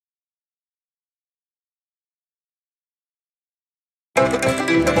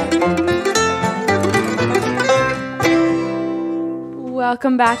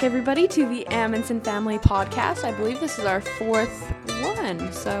Welcome back, everybody, to the Amundsen Family Podcast. I believe this is our fourth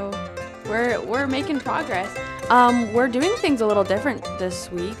one, so we're making progress. We're doing things a little different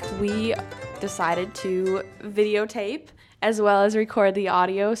this week. We decided to videotape as well as record the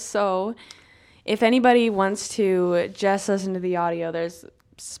audio, so if anybody wants to just listen to the audio, there's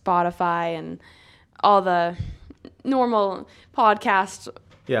Spotify and all the normal podcast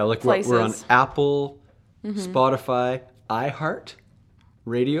places. We're on Apple, Spotify, iHeart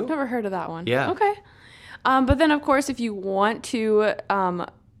Radio. Never heard of that one. Yeah. Okay. But then, of course, if you want to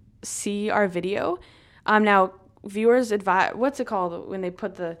see our video, now viewers advise, what's it called when they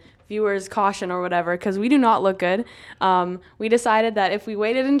put the viewers caution or whatever, because we do not look good. We decided that if we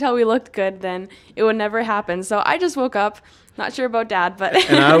waited until we looked good, then it would never happen. So I just woke up, not sure about Dad, but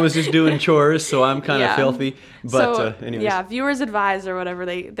and I was just doing chores, so I'm kind of filthy. But so, anyways. Yeah, viewers advise or whatever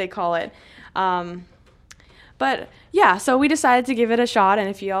they call it. But yeah, so we decided to give it a shot, and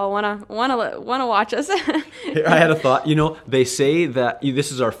if you all wanna watch us, I had a thought. They say that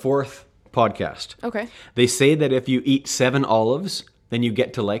this is our fourth podcast. Okay. They say that if you eat 7 olives, then you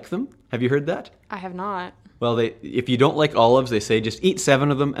get to like them. Have you heard that? I have not. Well, if you don't like olives, they say just eat 7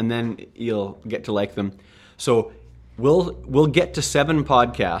 of them, and then you'll get to like them. So we'll get to 7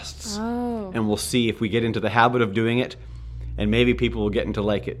 podcasts, and we'll see if we get into the habit of doing it, and maybe people will get into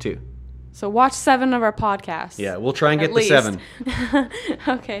like it too. So watch 7 of our podcasts. Yeah, we'll try and get to 7.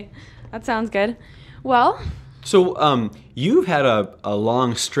 Okay, that sounds good. Well, so you've had a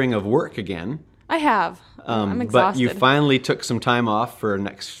long string of work again. I have. I'm exhausted. But you finally took some time off for the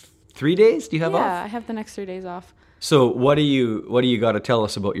next 3 days. Do you have off? Yeah, I have the next 3 days off. So what do you got to tell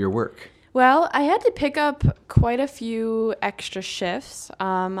us about your work? Well, I had to pick up quite a few extra shifts.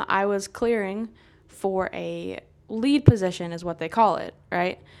 I was clearing for a lead position is what they call it,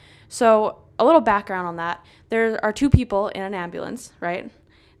 right? So a little background on that. There are 2 people in an ambulance, right?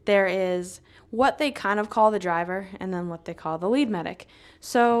 There is what they kind of call the driver and then what they call the lead medic.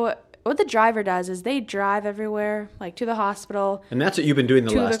 So what the driver does is they drive everywhere, like to the hospital. And that's what you've been doing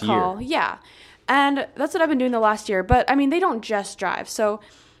the last year. Yeah. And that's what I've been doing the last year. But, I mean, they don't just drive. So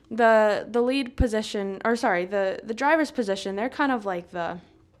the lead position, or sorry, the driver's position, they're kind of like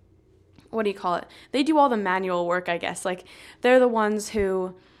what do you call it? They do all the manual work, I guess. Like, they're the ones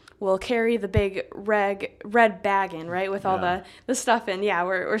who will carry the big red bag in, right, with all the stuff in. Yeah,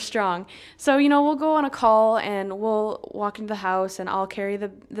 we're strong. So, we'll go on a call and we'll walk into the house and I'll carry the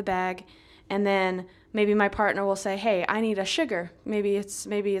bag, and then maybe my partner will say, hey, I need a sugar. Maybe it's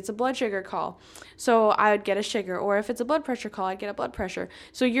a blood sugar call. So I would get a sugar, or if it's a blood pressure call, I'd get a blood pressure.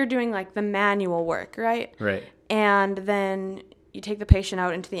 So you're doing like the manual work, right? Right. And then you take the patient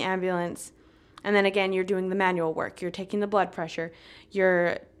out into the ambulance, and then again, you're doing the manual work. You're taking the blood pressure.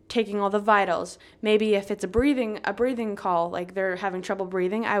 You're taking all the vitals. Maybe if it's a breathing call, like they're having trouble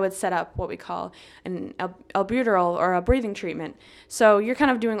breathing, I would set up what we call an albuterol or a breathing treatment. So you're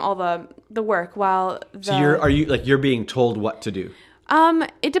kind of doing all the work while So you're being told what to do?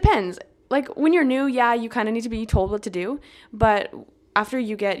 It depends. Like when you're new, yeah, you kind of need to be told what to do, but after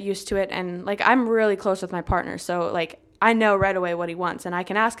you get used to it, and like I'm really close with my partner, so like I know right away what he wants, and I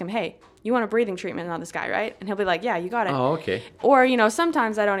can ask him, hey, you want a breathing treatment on this guy, right? And he'll be like, yeah, you got it. Oh, okay. Or,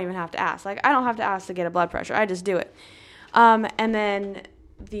 sometimes I don't even have to ask. Like, I don't have to ask to get a blood pressure. I just do it. And then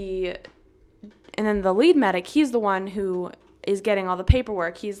the lead medic, he's the one who is getting all the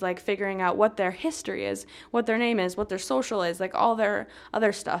paperwork. He's, like, figuring out what their history is, what their name is, what their social is, like, all their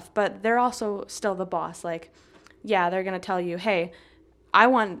other stuff. But they're also still the boss. Like, yeah, they're going to tell you, hey, I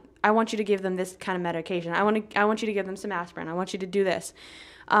want you to give them this kind of medication. I want you to give them some aspirin. I want you to do this.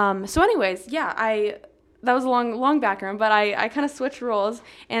 So anyways, yeah, that was a long background, but I kind of switched roles.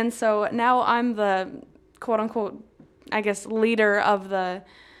 And so now I'm the quote unquote, I guess, leader of the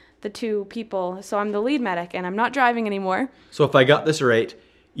 2 people. So I'm the lead medic and I'm not driving anymore. So if I got this right,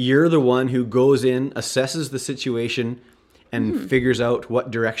 you're the one who goes in, assesses the situation, and figures out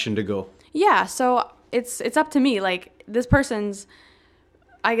what direction to go. Yeah. So it's up to me. Like this person's,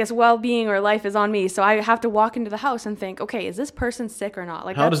 I guess, well-being or life is on me. So I have to walk into the house and think, okay, is this person sick or not?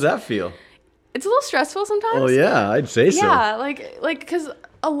 Like, how does that feel? It's a little stressful sometimes. Oh yeah, I'd say so. Yeah, like because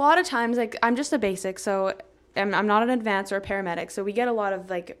a lot of times, like I'm just a basic, so I'm not an advanced or a paramedic. So we get a lot of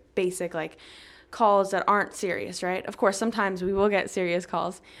like basic like calls that aren't serious, right? Of course, sometimes we will get serious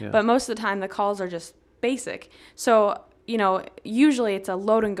calls, but most of the time the calls are just basic. So usually it's a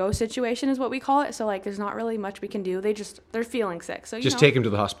load and go situation is what we call it. So like there's not really much we can do. They're feeling sick. So just take them to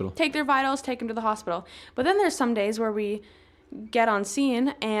the hospital. Take their vitals, take them to the hospital. But then there's some days where we get on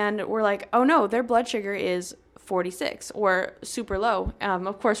scene and we're like, oh no, their blood sugar is 46 or super low.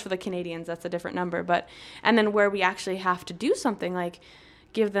 Of course, for the Canadians, that's a different number. And then where we actually have to do something like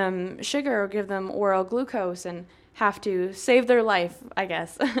give them sugar or give them oral glucose and have to save their life, I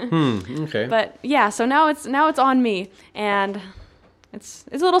guess. Okay. But yeah, so now it's on me, and it's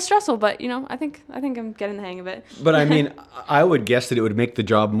a little stressful, but I think I'm getting the hang of it. But I mean, I would guess that it would make the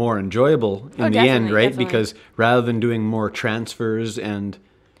job more enjoyable in the end, right? Definitely. Because rather than doing more transfers, and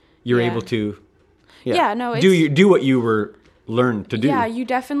you're able to, do what you were learned to do. Yeah, you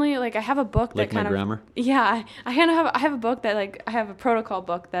definitely I have a book that like my grammar. Yeah, I have a book that I have a protocol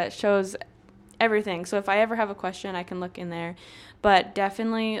book that shows everything. So if I ever have a question, I can look in there. But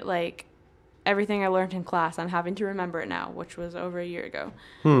definitely everything I learned in class, I'm having to remember it now, which was over a year ago.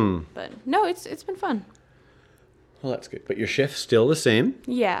 But no, it's been fun. Well, that's good. But your shift's still the same.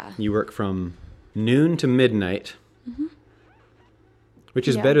 Yeah. You work from noon to midnight, which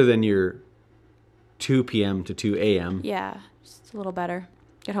is better than your 2 p.m. to 2 a.m. Yeah, just a little better.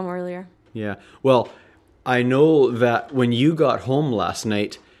 Get home earlier. Yeah. Well, I know that when you got home last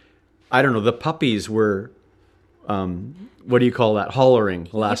night, I don't know, the puppies were, what do you call that, hollering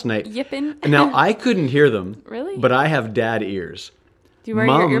last night. Yipping. Now, I couldn't hear them. Really? But I have dad ears. Do you wear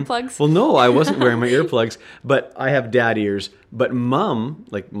your earplugs? Well, no, I wasn't wearing my earplugs, but I have dad ears. But Mom,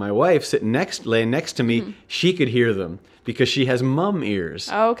 my wife laying next to me, she could hear them because she has mom ears.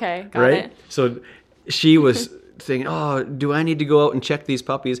 Oh, okay, got right? it. So she was saying, "Oh, do I need to go out and check these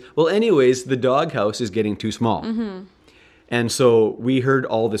puppies?" Well, anyways, the doghouse is getting too small. And so we heard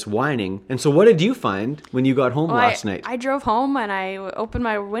all this whining. And so what did you find when you got home last night? I drove home and I opened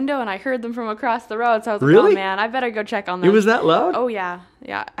my window and I heard them from across the road. So I was Really? like, oh man, I better go check on them. It was that loud? Oh yeah.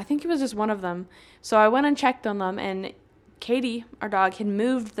 Yeah. I think it was just one of them. So I went and checked on them, and Katie, our dog, had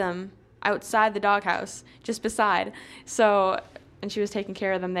moved them outside the doghouse, just beside. So, and she was taking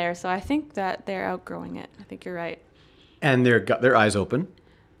care of them there. So I think that they're outgrowing it. I think you're right. And they've got their eyes open?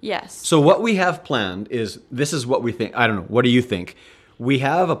 Yes. So what we have planned is, this is what we think. I don't know. What do you think? We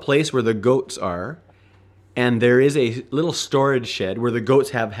have a place where the goats are, and there is a little storage shed where the goats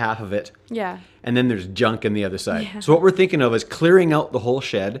have half of it. Yeah. And then there's junk on the other side. Yeah. So what we're thinking of is clearing out the whole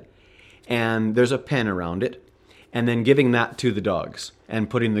shed, and there's a pen around it, and then giving that to the dogs and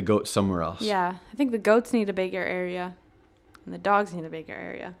putting the goats somewhere else. Yeah. I think the goats need a bigger area, and the dogs need a bigger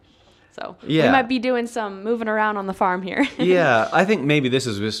area. So Yeah. we might be doing some moving around on the farm here. Yeah, I think maybe this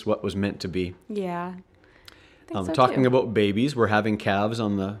is just what was meant to be. Yeah. I think so Talking too. about babies, we're having calves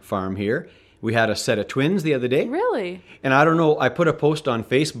on the farm here. We had a set of twins the other day. Really? And I don't know, I put a post on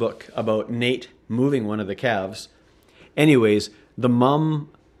Facebook about Nate moving one of the calves. Anyways, the mom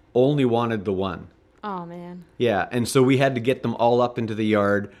only wanted the one. Oh, man. Yeah, and so we had to get them all up into the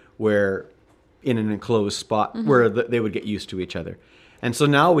yard where, in an enclosed spot where they would get used to each other. And so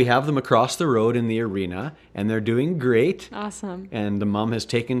now we have them across the road in the arena, and they're doing great. Awesome. And the mom has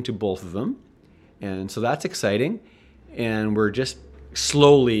taken to both of them. And so that's exciting. And we're just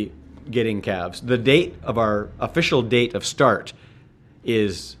slowly getting calves. The date of our official date of start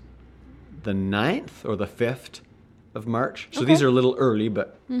is the 9th or the 5th of March. So these are a little early,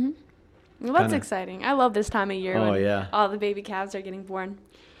 but... Well, that's Kinda. exciting. I love this time of year Oh, when yeah. all the baby calves are getting born.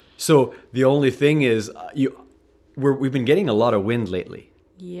 So the only thing is, we've been getting a lot of wind lately.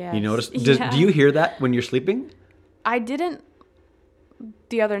 Yes. You notice? Yeah. Do you hear that when you're sleeping? I didn't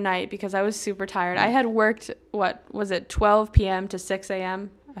the other night because I was super tired. I had worked, 12 p.m. to 6 a.m.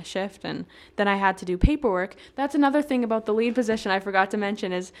 a shift, and then I had to do paperwork. That's another thing about the lead position I forgot to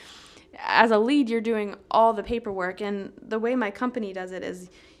mention is, as a lead, you're doing all the paperwork, and the way my company does it is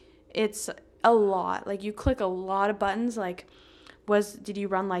it's a lot. You click a lot of buttons, did you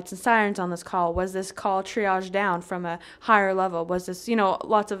run lights and sirens on this call? Was this call triaged down from a higher level? Was this,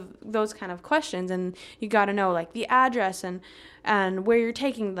 lots of those kind of questions, and you got to know the address and where you're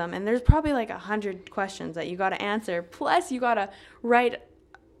taking them. And there's probably 100 questions that you got to answer. Plus you got to write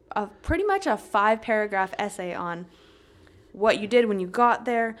pretty much a 5-paragraph essay on what you did when you got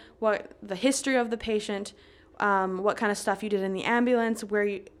there, what the history of the patient, what kind of stuff you did in the ambulance,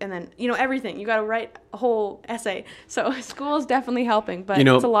 and then, everything. You got to write a whole essay. So school is definitely helping, but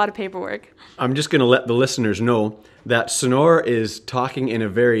it's a lot of paperwork. I'm just going to let the listeners know that Sonora is talking in a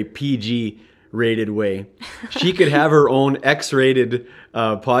very PG-rated way. She could have her own X-rated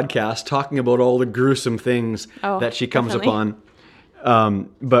podcast talking about all the gruesome things that she comes upon.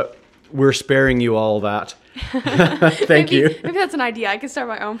 But we're sparing you all that. Thank you. Maybe that's an idea. I could start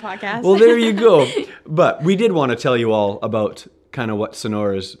my own podcast. Well, there you go. But we did want to tell you all about kind of what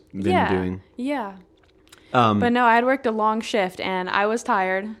Sonora's been doing. Yeah. But no, I had worked a long shift and I was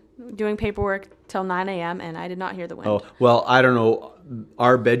tired. doing paperwork till 9 a.m. and I did not hear the wind. Oh, well, I don't know.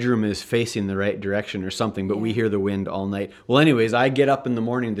 Our bedroom is facing the right direction or something, but we hear the wind all night. Well, anyways, I get up in the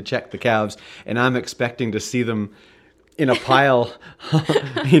morning to check the calves, and I'm expecting to see them in a pile,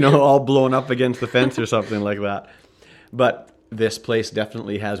 all blown up against the fence or something like that. But this place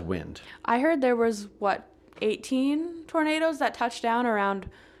definitely has wind. I heard there was, 18 tornadoes that touched down around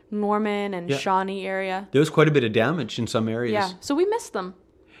Norman and Shawnee area. There was quite a bit of damage in some areas. Yeah, so we missed them.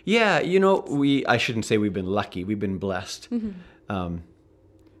 Yeah, I shouldn't say we've been lucky. We've been blessed. Mm-hmm.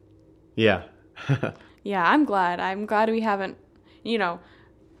 Yeah. Yeah, I'm glad. I'm glad we haven't, I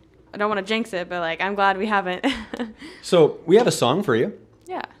don't want to jinx it, but I'm glad we haven't. So we have a song for you.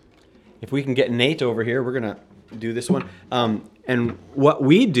 Yeah. If we can get Nate over here, we're going to do this one. And what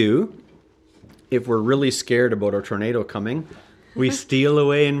we do, if we're really scared about a tornado coming, we steal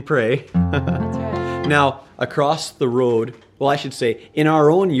away and pray. That's right. Now, across the road, well, I should say, in our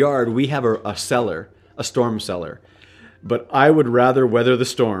own yard, we have a cellar, a storm cellar. But I would rather weather the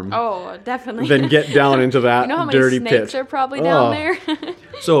storm. Oh, definitely. Than get down into that how many dirty snakes pit. are probably down there?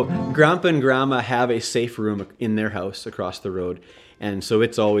 So Grandpa and Grandma have a safe room in their house across the road. And so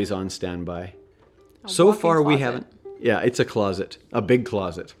it's always on standby. So far we haven't. Yeah, it's a closet, a big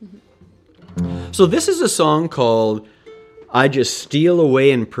closet. Mm-hmm. So this is a song called I Just Steal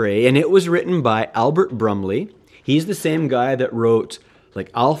Away and Pray. And it was written by Albert Brumley. He's the same guy that wrote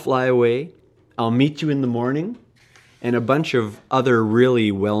I'll Fly Away, I'll Meet You in the Morning, and a bunch of other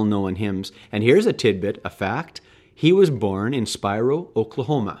really well-known hymns. And here's a tidbit, a fact. He was born in Spiro,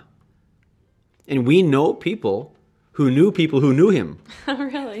 Oklahoma. And we know people who knew him.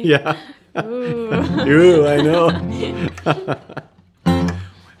 Really? Yeah. Ooh. Ooh, I know.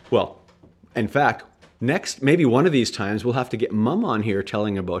 Well, in fact, next, maybe one of these times, we'll have to get Mum on here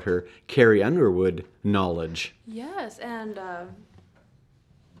telling about her Carrie Underwood knowledge. Yes, and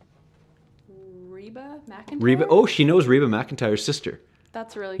Reba McEntire? Reba, she knows Reba McEntire's sister.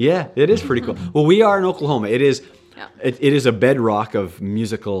 That's really cool. Yeah, it is pretty cool. Well, we are in Oklahoma. It is it is a bedrock of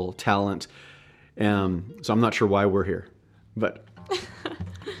musical talent. So I'm not sure why we're here. But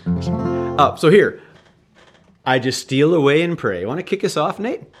so here, I Just Steal Away and Pray. Want to kick us off,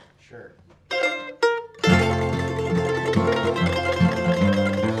 Nate? Sure.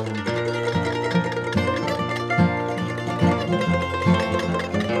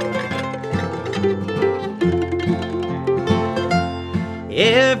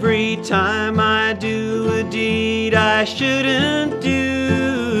 Every time I do a deed I shouldn't do,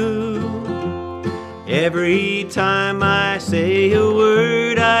 every time I say a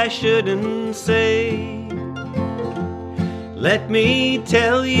word I shouldn't say, let me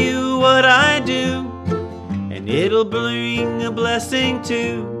tell you what I do, and it'll bring a blessing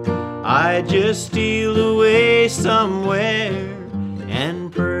too. I just steal away somewhere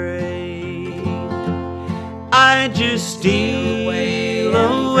and pray. I just steal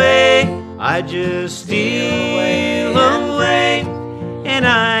away, I just steal away, and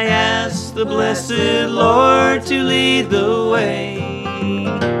I ask the blessed Lord to lead the way.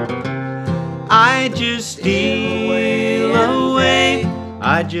 I just steal away,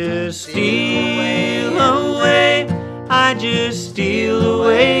 I just steal away, I just steal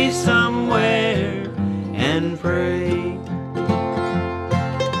away somewhere and pray.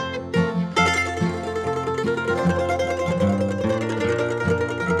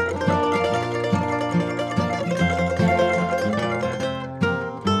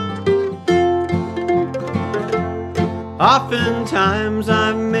 Oftentimes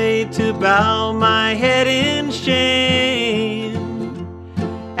I'm made to bow my head in shame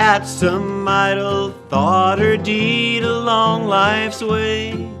at some idle thought or deed along life's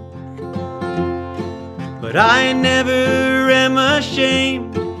way. But I never am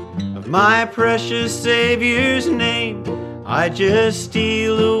ashamed of my precious Savior's name. I just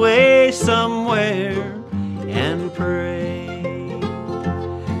steal away somewhere and pray.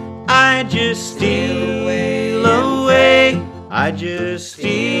 I just steal away, I just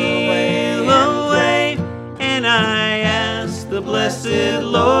steal away, and I ask the blessed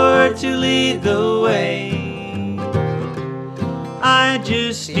Lord to lead the way. I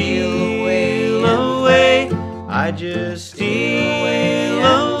just steal away, I just steal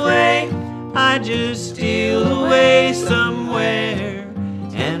away, I just steal away somewhere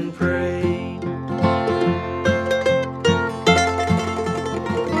and pray.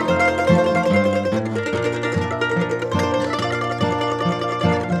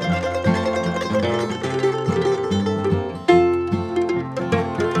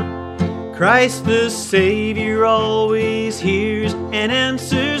 Christ the Savior always hears and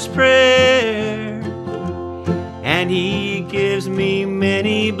answers prayer, and He gives me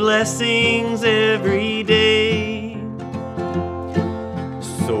many blessings every day.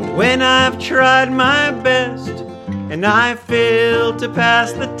 So when I've tried my best and I fail to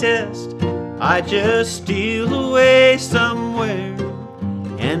pass the test, I just steal away somewhere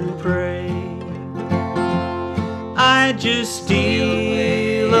and pray. I just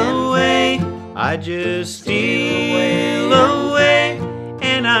steal away, I just steal away,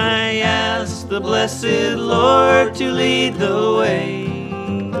 and I ask the blessed Lord to lead the way.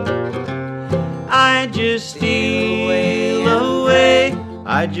 I just steal away,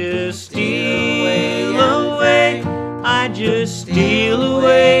 I just steal away, I just steal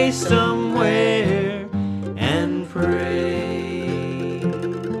away somewhere and pray.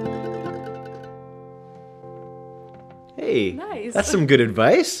 Hey, nice. That's some good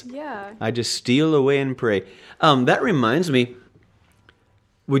advice. Yeah. I just steal away and pray. That reminds me,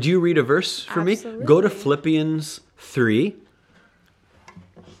 would you read a verse for Absolutely. me? Go to Philippians 3.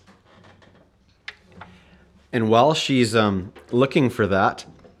 And while she's looking for that,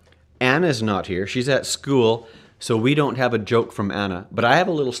 Anna's not here. She's at school, so we don't have a joke from Anna. But I have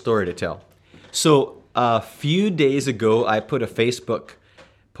a little story to tell. So a few days ago, I put a Facebook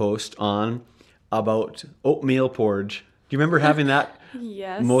post on about oatmeal porridge. Do you remember having that?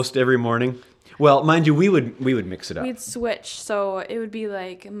 Yes. Most every morning? Well, mind you, we would mix it up. We'd switch, so it would be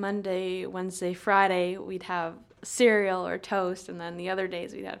like Monday, Wednesday, Friday, we'd have cereal or toast, and then the other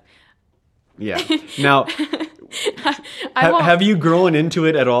days we'd have... Yeah. Now, have you grown into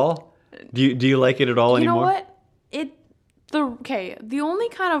it at all? Do you like it at all anymore? You know what? The only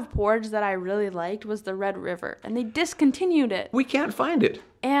kind of porridge that I really liked was the Red River, and they discontinued it. We can't find it.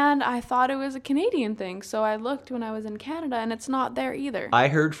 And I thought it was a Canadian thing, so I looked when I was in Canada, and it's not there either. I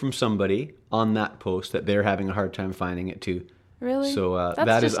heard from somebody on that post that they're having a hard time finding it too. Really? So That's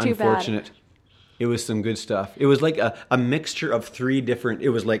that is just too unfortunate. bad. It was some good stuff. It was like a mixture of three different, it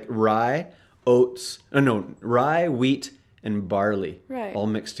was like rye, wheat, and barley. Right. All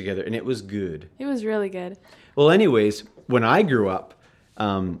mixed together, and it was good. It was really good. Well, anyways, when I grew up,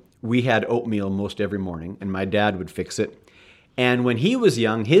 we had oatmeal most every morning, and my dad would fix it. And when he was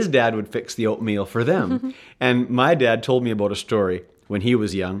young, his dad would fix the oatmeal for them. And my dad told me about a story when he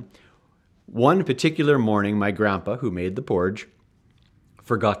was young. One particular morning, my grandpa, who made the porridge,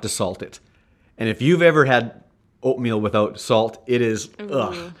 forgot to salt it. And if you've ever had oatmeal without salt, it is,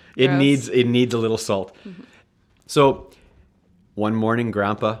 ugh. It needs a little salt. Mm-hmm. So one morning,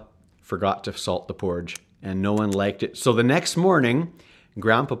 Grandpa forgot to salt the porridge, and no one liked it. So the next morning,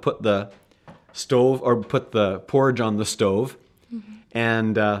 Grandpa put the porridge on the stove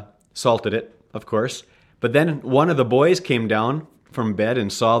and salted it, of course. But then one of the boys came down from bed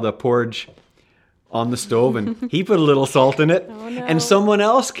and saw the porridge on the stove, and he put a little salt in it. Oh, no. And someone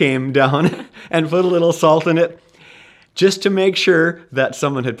else came down and put a little salt in it just to make sure that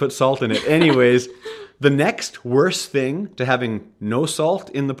someone had put salt in it. Anyways, the next worst thing to having no salt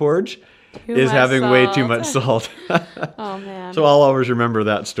in the porridge is having way too much salt. Oh, man. So I'll always remember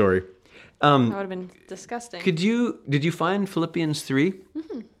that story. That would have been disgusting. Did you find Philippians 3?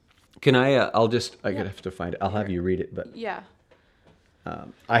 Mm-hmm. Can I, have to find it. I'll have you read it, but yeah.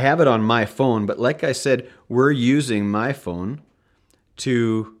 I have it on my phone, but like I said, we're using my phone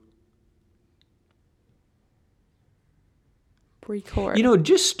to record.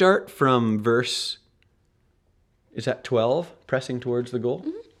 Just start from verse, is that 12, pressing towards the goal?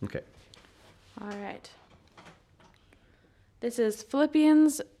 Mm-hmm. Okay. All right. This is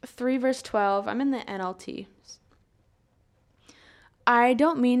Philippians 3, verse 12. I'm in the NLT. I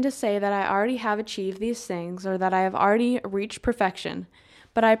don't mean to say that I already have achieved these things or that I have already reached perfection,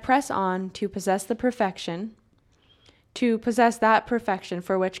 but I press on to possess that perfection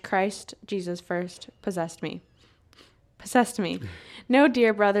for which Christ Jesus first possessed me. No,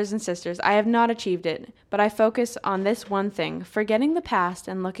 dear brothers and sisters, I have not achieved it, but I focus on this one thing, forgetting the past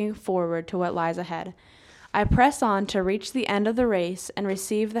and looking forward to what lies ahead. I press on to reach the end of the race and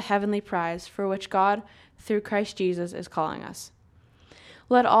receive the heavenly prize for which God, through Christ Jesus, is calling us.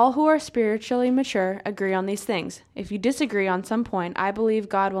 Let all who are spiritually mature agree on these things. If you disagree on some point, I believe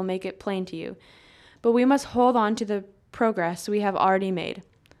God will make it plain to you. But we must hold on to the progress we have already made.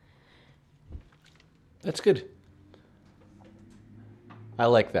 That's good. I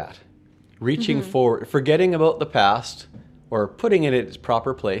like that. Reaching forward, forgetting about the past, or putting it in its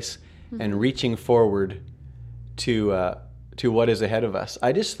proper place, and reaching forward to what is ahead of us.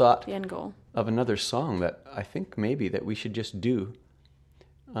 I just thought The end goal. of another song that I think maybe that we should just do.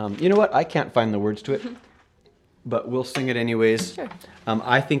 You know what? I can't find the words to it, but we'll sing it anyways. Sure.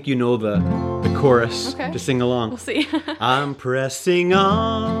 I think you know the chorus to sing along. We'll see. I'm pressing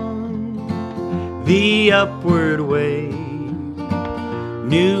on the upward way.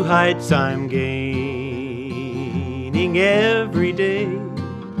 New heights I'm gaining every day.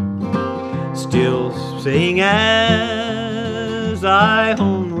 Still saying as I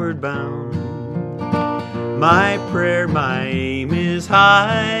homeward bound, my prayer, my aim is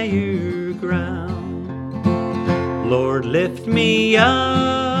higher ground. Lord, lift me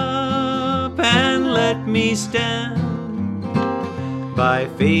up and let me stand by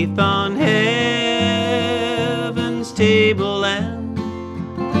faith on heaven's tableland,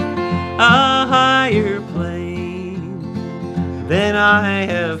 a higher plane than I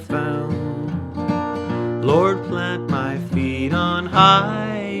have found. Lord, plant my feet on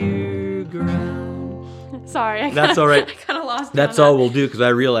higher ground. Sorry, That's all right. I kind of lost. That's all we'll do because I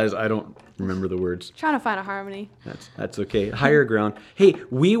realize I don't remember the words. Trying to find a harmony. That's okay. Higher ground. Hey,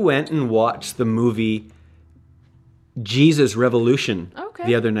 we went and watched the movie Jesus Revolution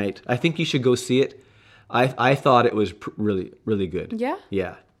the other night. I think you should go see it. I thought it was really, really good. Yeah?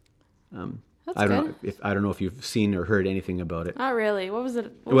 Yeah. I don't know if you've seen or heard anything about it. Not really. What was it?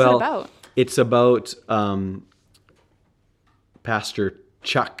 What was it about? It's about Pastor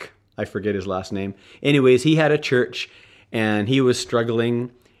Chuck. I forget his last name. Anyways, he had a church and he was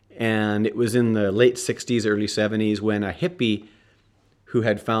struggling, and it was in the late 60s, early 70s when a hippie who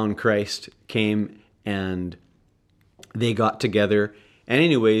had found Christ came and they got together and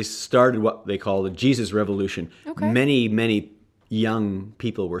anyways started what they call the Jesus Revolution. Okay. Many young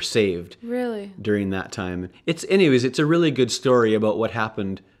people were saved. Really? During that time. It's a really good story about what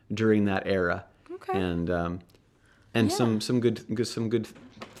happened during that era. Okay. And some good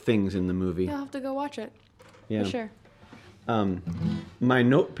things in the movie. Yeah, I'll have to go watch it. Yeah. For sure. My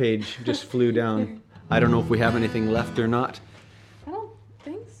note page just flew down. I don't know if we have anything left or not. I don't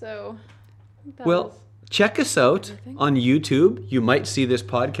think so. Well, check us out on YouTube. You might see this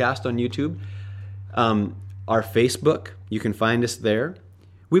podcast on YouTube. Our Facebook, you can find us there.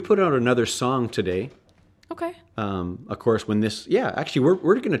 We put out another song today. Okay. Of course, when this, actually,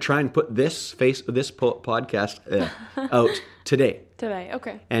 we're going to try and put this podcast out today. Today,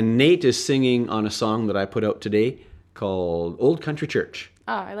 okay. And Nate is singing on a song that I put out today called Old Country Church.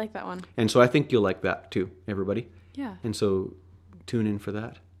 Oh, I like that one. And so I think you'll like that too, everybody. Yeah. And so tune in for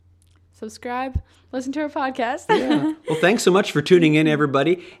that. Subscribe, listen to our podcast. Yeah. Well, thanks so much for tuning in,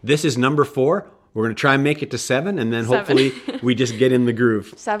 everybody. This is number 4. We're going to try and make it to 7, and then hopefully we just get in the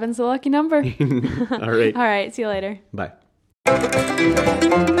groove. 7's the lucky number. All right. All right. See you later. Bye.